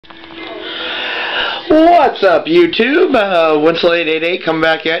What's up, YouTube? Winslow888 coming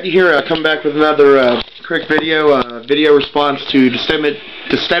back at you here. Come back with another quick video response to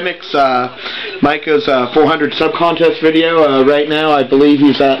Distemic's Micah's 400 sub contest video. Right now, I believe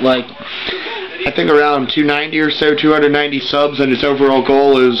he's at I think around 290 or so, 290 subs, and his overall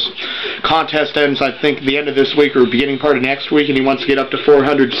goal is contest ends, I think, the end of this week or beginning part of next week, and he wants to get up to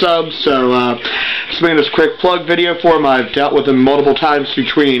 400 subs. So, just making this quick plug video for him. I've dealt with him multiple times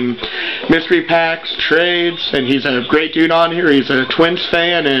between mystery packs, trades, and he's a great dude on here. He's a Twins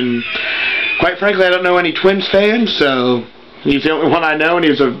fan, and quite frankly, I don't know any Twins fans, so he's the only one I know, and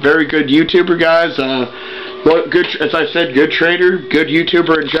he's a very good YouTuber, guys. Good, as I said, good trader, good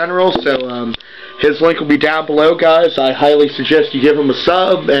YouTuber in general. So his link will be down below, guys. I highly suggest you give him a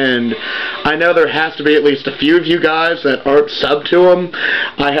sub, and I know there has to be at least a few of you guys that aren't subbed to him.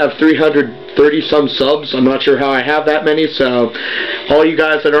 I have 330 some subs. I'm not sure how I have that many. So all you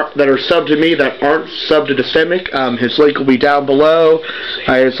guys that are subbed to me that aren't subbed to Distemic, his link will be down below.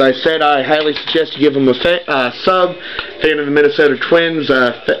 As I said, I highly suggest you give him a sub. Fan of the Minnesota Twins,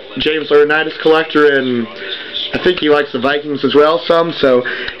 James Laurinaitis collector, and I think he likes the Vikings as well some, so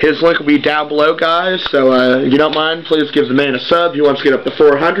his link will be down below, guys. So if you don't mind, please give the man a sub. He wants to get up to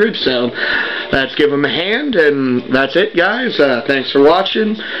 400, so let's give him a hand, and that's it, guys. Thanks for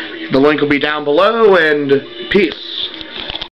watching. The link will be down below, and peace.